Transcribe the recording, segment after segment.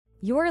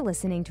You're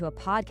listening to a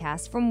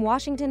podcast from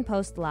Washington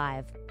Post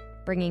Live,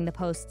 bringing the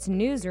Post's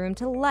newsroom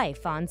to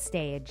life on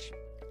stage.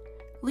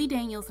 Lee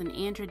Daniels and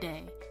Andra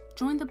Day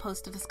joined the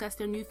Post to discuss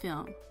their new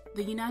film,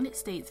 The United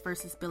States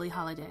vs. Billie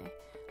Holiday,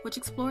 which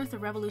explores the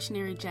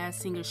revolutionary jazz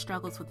singer's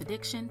struggles with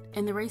addiction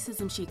and the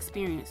racism she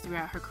experienced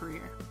throughout her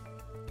career.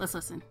 Let's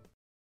listen.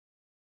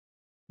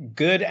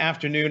 Good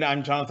afternoon.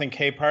 I'm Jonathan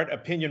Capehart,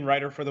 opinion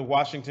writer for The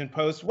Washington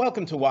Post.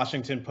 Welcome to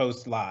Washington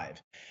Post Live.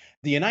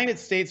 The United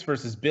States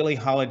versus Billie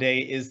Holiday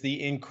is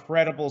the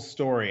incredible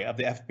story of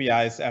the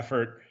FBI's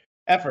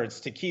efforts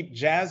to keep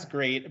jazz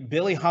great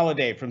Billie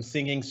Holiday from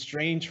singing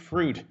Strange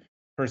Fruit,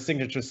 her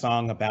signature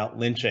song about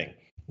lynching.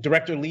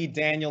 Director Lee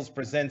Daniels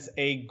presents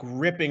a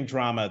gripping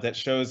drama that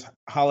shows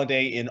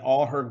Holiday in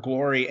all her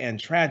glory and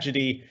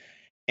tragedy,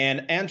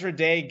 and Andra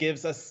Day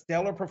gives a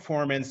stellar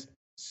performance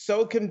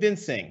so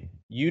convincing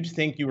you'd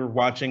think you were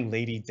watching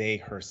Lady Day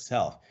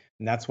herself.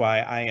 And that's why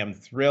I am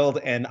thrilled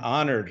and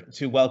honored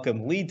to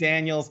welcome Lee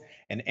Daniels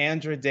and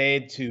Andra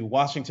Day to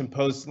Washington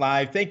Post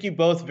Live. Thank you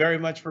both very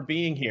much for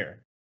being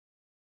here.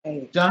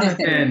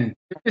 Jonathan,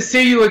 good to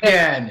see you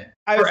again.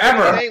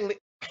 Forever.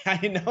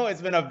 I know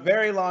it's been a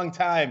very long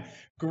time.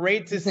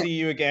 Great to see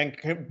you again.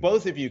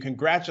 Both of you,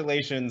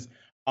 congratulations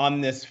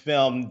on this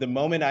film. The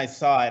moment I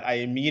saw it, I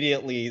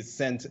immediately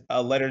sent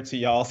a letter to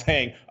y'all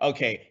saying,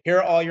 okay, here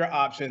are all your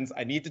options.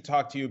 I need to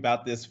talk to you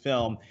about this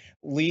film.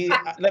 Lee,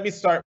 let me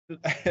start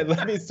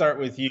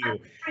with you.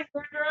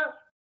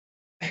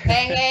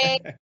 Hey.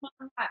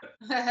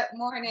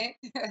 Morning.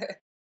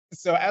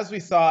 So as we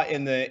saw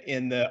in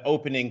the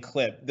opening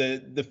clip,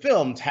 the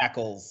film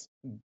tackles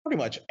pretty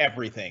much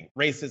everything: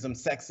 racism,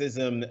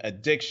 sexism,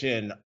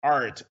 addiction,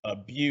 art,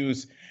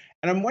 abuse.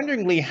 And I'm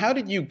wondering, Lee, how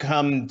did you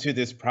come to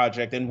this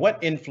project and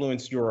what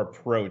influenced your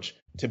approach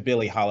to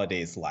Billie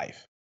Holiday's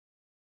life?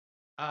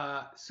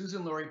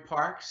 Susan-Lori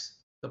Parks,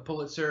 the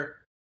Pulitzer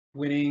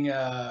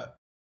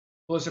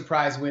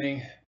Prize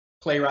winning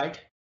playwright,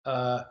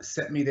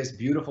 sent me this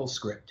beautiful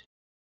script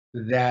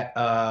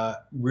that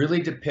really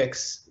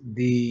depicts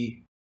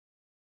the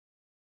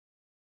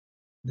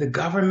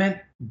government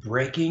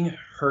breaking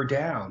her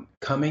down,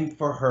 coming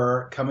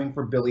for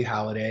Billie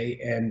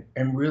Holiday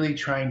and really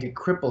trying to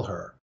cripple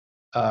her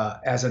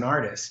as an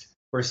artist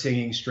for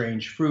singing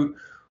Strange Fruit,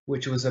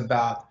 which was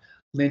about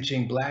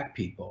lynching Black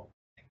people.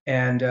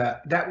 And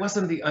that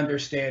wasn't the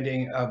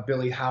understanding of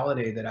Billie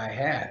Holiday that I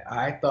had.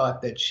 I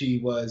thought that she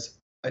was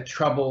a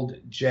troubled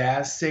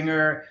jazz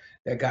singer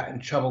that got in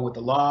trouble with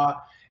the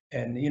law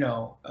and,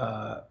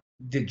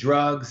 did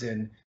drugs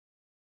and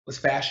was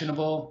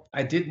fashionable.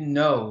 I didn't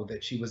know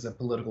that she was a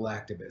political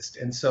activist.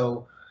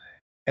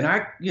 And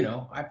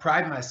I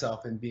pride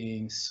myself in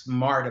being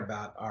smart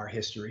about our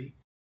history.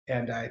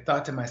 And I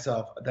thought to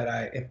myself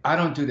that if I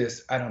don't do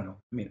this, I don't know.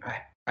 I mean,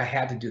 I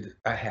had to do this.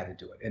 I had to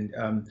do it.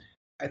 And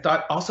I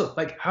thought also,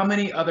 like, how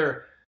many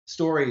other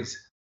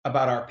stories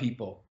about our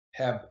people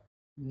have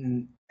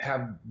been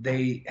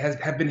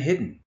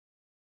hidden?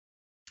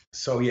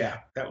 So yeah,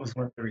 that was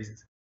one of the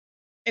reasons.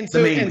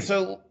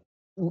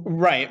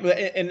 Right.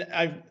 And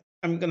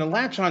I'm going to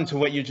latch on to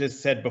what you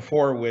just said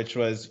before, which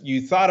was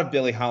you thought of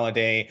Billie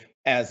Holiday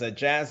as a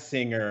jazz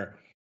singer,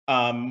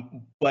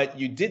 but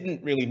you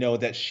didn't really know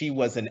that she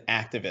was an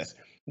activist.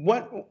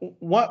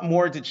 What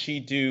more did she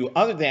do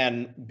other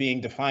than being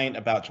defiant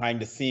about trying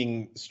to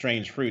sing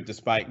Strange Fruit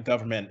despite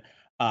government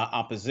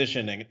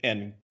opposition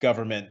and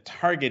government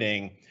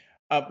targeting?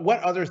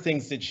 What other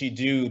things did she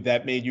do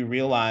that made you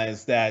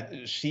realize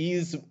that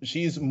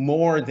she's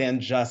more than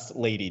just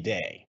Lady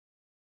Day?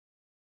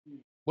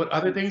 What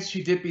other things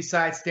she did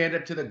besides stand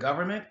up to the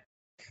government?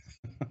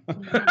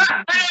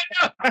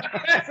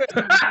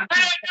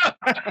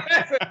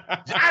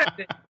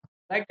 Jonathan,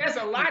 like, that's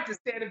a lot to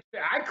stand up to.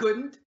 I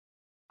couldn't.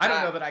 I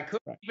don't know that I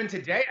could. Even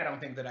today, I don't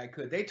think that I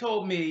could. They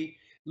told me,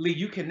 Lee,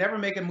 you can never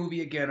make a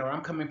movie again, or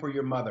I'm coming for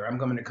your mother. I'm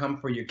going to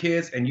come for your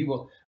kids, and you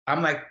will.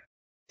 I'm like,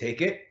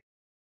 take it.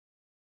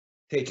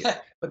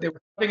 But there was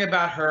something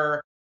about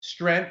her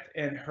strength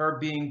and her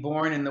being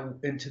born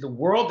into the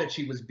world that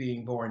she was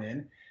being born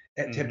in,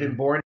 that had been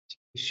born.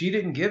 She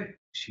didn't give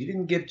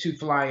two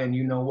flying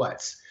you know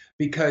whats,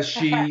 because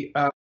she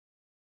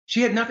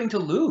had nothing to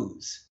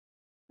lose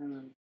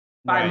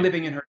by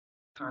living in her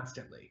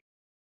constantly.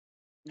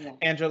 Yeah.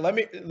 Andra,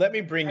 let me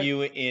bring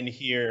you in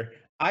here.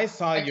 I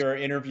saw your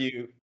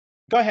interview.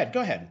 Go ahead.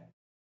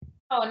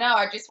 Oh, no,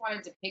 I just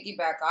wanted to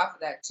piggyback off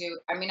of that, too.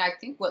 I mean, I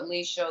think what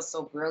Lee shows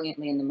so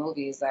brilliantly in the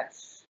movie is that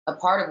a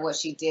part of what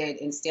she did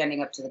in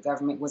standing up to the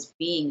government was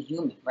being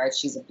human, right?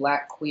 She's a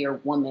Black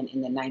queer woman in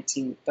the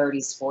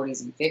 1930s,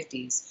 40s, and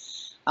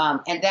 50s.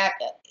 And that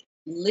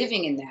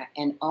living in that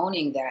and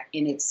owning that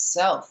in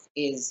itself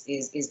is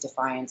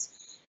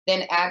defiance.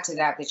 Then add to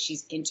that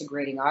she's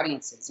integrating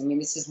audiences. I mean,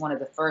 this is one of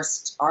the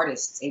first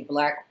artists, a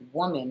Black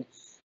woman,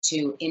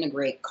 to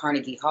integrate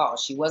Carnegie Hall.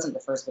 She wasn't the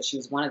first, but she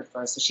was one of the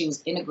first. So she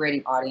was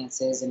integrating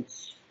audiences. And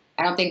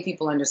I don't think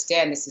people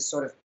understand this is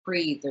sort of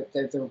pre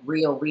the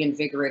real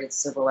reinvigorated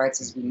civil rights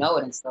as we know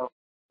it. And so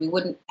we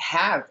wouldn't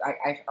have,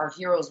 our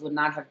heroes would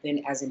not have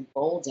been as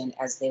emboldened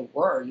as they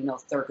were,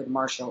 Thurgood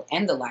Marshall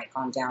and the like,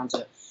 on down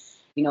to,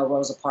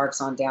 Rosa Parks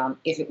on down,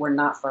 if it were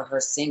not for her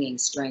singing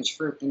Strange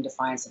Fruit in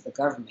defiance of the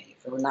government,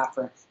 if it were not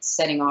for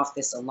setting off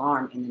this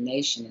alarm in the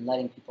nation and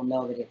letting people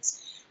know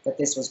that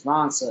this was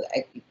wrong. So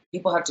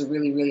people have to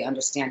really, really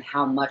understand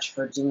how much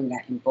her doing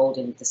that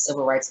emboldened the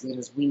civil rights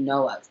leaders we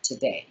know of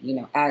today,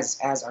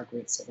 as our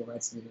great civil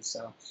rights leaders.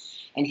 So,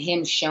 and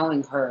him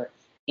showing her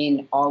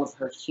in all of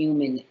her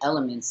human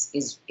elements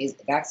is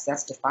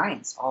that's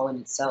defiance all in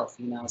itself,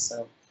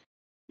 So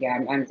yeah,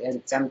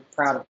 I'm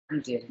proud of what he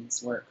did in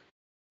this work.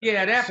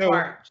 Yeah, that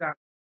part, John.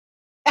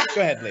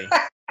 Go ahead, Lee.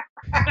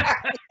 That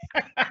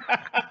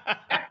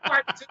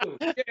part too.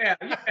 Yeah,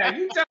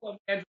 you tell him,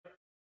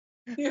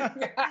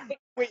 Andra.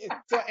 Wait,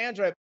 so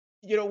Andra,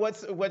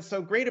 what's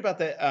so great about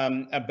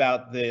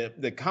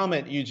the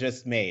comment you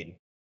just made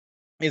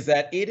is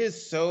that it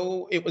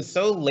was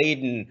so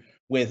laden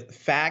with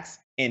facts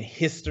and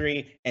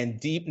history and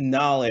deep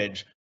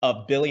knowledge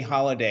of Billie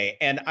Holiday.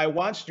 And I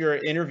watched your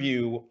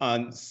interview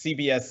on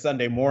CBS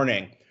Sunday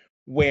Morning,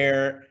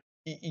 where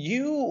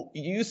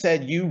you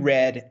said you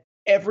read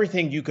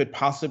everything you could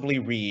possibly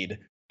read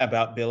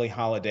about Billie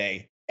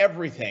Holiday,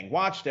 everything,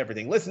 watched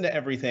everything, listened to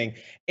everything,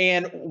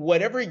 and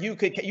whatever you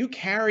could, you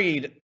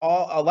carried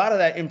a lot of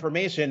that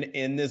information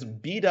in this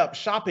beat up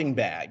shopping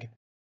bag.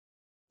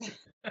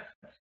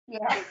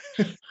 Yeah.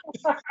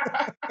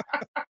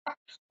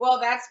 Well,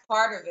 that's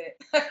part of it.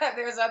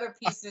 There's other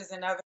pieces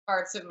and other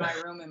parts of my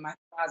room in my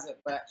closet,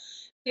 but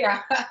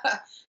yeah,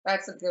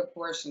 that's a good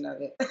portion of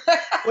it.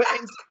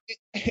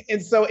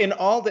 and so in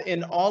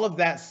all of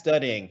that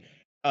studying,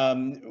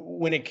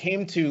 when it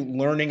came to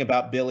learning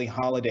about Billie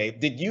Holiday,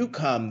 did you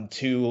come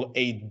to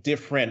a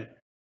different,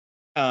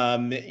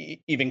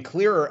 even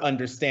clearer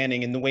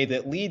understanding in the way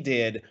that Lee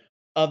did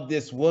of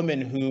this woman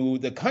who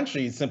the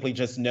country simply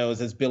just knows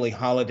as Billie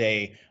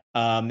Holiday,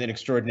 an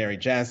extraordinary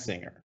jazz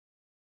singer?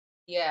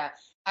 Yeah,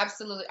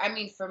 absolutely. I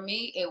mean, for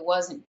me, it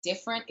wasn't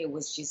different. It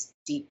was just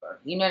deeper.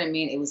 You know what I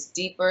mean? It was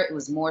deeper. It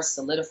was more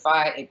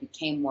solidified. It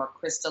became more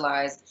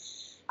crystallized.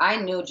 I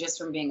knew just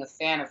from being a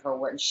fan of her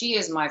work. She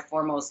is my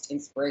foremost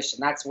inspiration.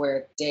 That's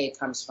where Day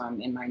comes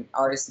from in my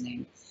artist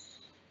name.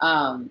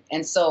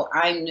 And so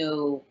I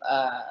knew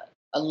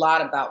a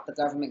lot about the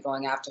government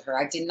going after her.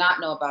 I did not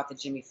know about the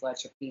Jimmy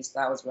Fletcher piece.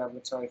 That was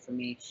revelatory for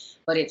me.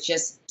 But it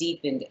just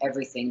deepened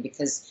everything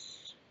because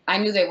I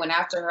knew they went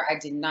after her. I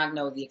did not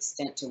know the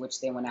extent to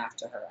which they went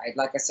after her.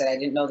 Like I said, I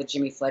didn't know the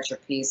Jimmy Fletcher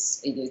piece.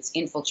 It's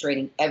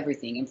infiltrating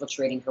everything,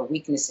 infiltrating her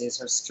weaknesses,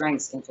 her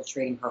strengths,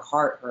 infiltrating her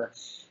heart,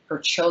 her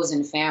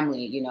chosen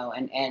family,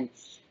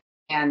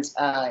 and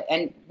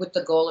with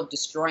the goal of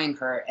destroying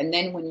her. And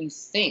then when you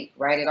think,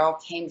 right, it all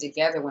came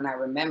together when I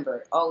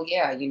remembered, oh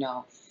yeah,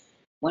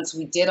 once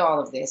we did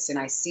all of this and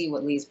I see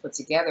what Lee's put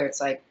together,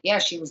 it's like, yeah,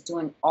 she was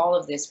doing all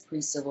of this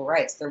pre-civil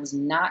rights. There was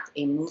not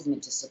a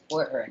movement to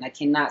support her. And I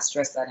cannot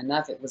stress that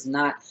enough. It was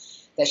not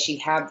that she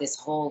had this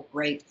whole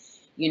great,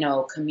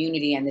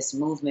 community and this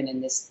movement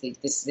and this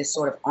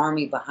sort of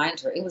army behind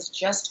her. It was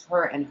just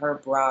her and her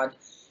broad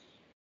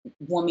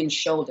woman's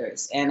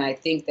shoulders. And I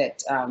think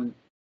that,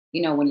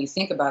 when you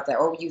think about that,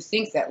 or you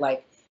think that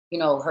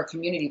her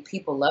community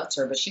people loved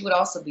her, but she would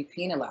also be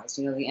penalized.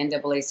 The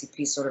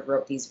NAACP sort of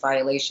wrote these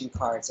violation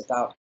cards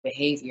about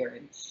behavior.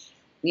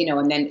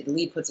 And then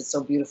Lee puts it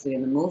so beautifully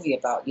in the movie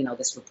about,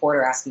 this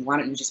reporter asking, why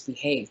don't you just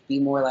behave? Be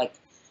more like,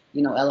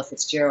 Ella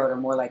Fitzgerald or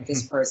more like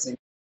this person.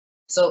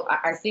 So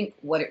I think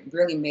what it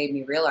really made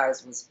me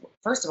realize was,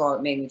 first of all,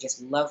 it made me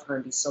just love her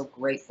and be so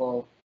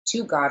grateful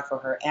to God for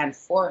her and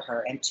for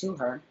her and to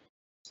her.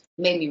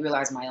 It made me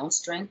realize my own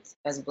strength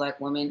as a Black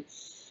woman.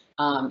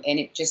 And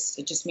it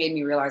just made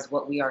me realize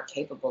what we are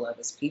capable of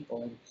as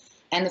people,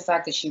 and the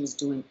fact that she was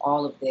doing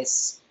all of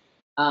this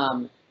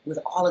with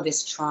all of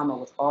this trauma,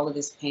 with all of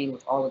this pain,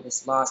 with all of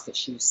this loss, that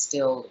she was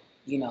still,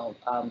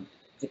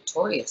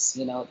 victorious.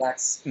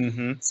 That's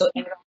so.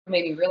 And it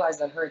made me realize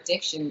that her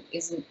addiction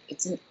it's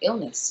an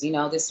illness.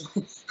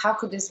 How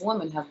could this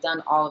woman have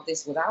done all of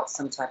this without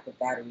some type of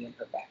battery in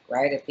her back,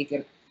 right? I think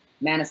it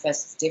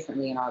manifests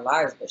differently in our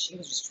lives, but she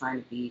was just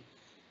trying to be,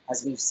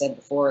 as we've said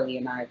before, Lee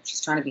and I, she's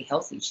trying to be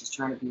healthy. She's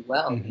trying to be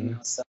well,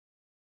 So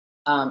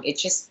it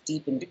just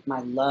deepened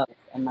my love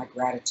and my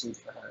gratitude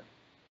for her.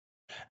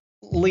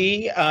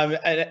 Lee,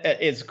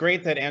 it's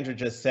great that Andra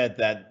just said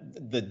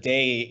that the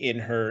Day in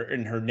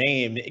her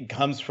name, it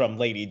comes from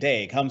Lady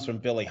Day, it comes from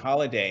Billie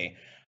Holiday.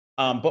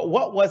 But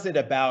what was it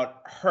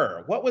about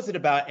her? What was it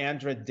about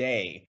Andra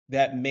Day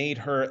that made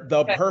her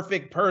the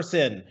perfect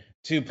person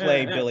to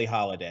play Billie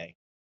Holiday?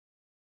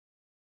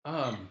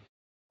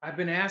 I've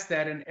been asked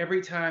that, and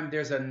every time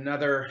there's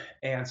another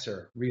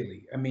answer,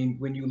 really. I mean,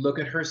 when you look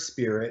at her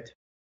spirit,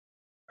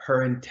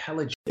 her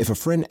intelligence. If a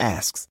friend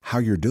asks how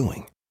you're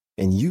doing,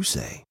 and you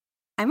say,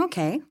 I'm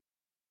okay.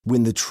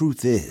 When the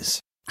truth is,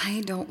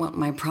 I don't want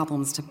my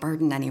problems to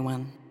burden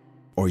anyone.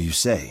 Or you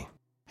say,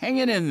 hang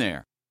it in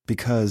there.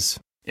 Because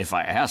if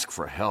I ask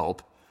for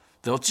help,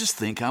 they'll just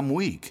think I'm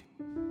weak.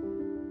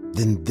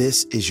 Then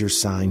this is your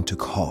sign to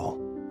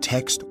call,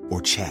 text,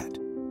 or chat.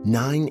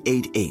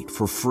 988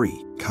 for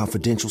free,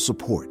 confidential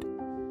support.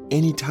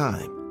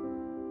 Anytime.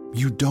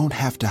 You don't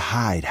have to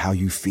hide how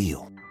you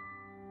feel.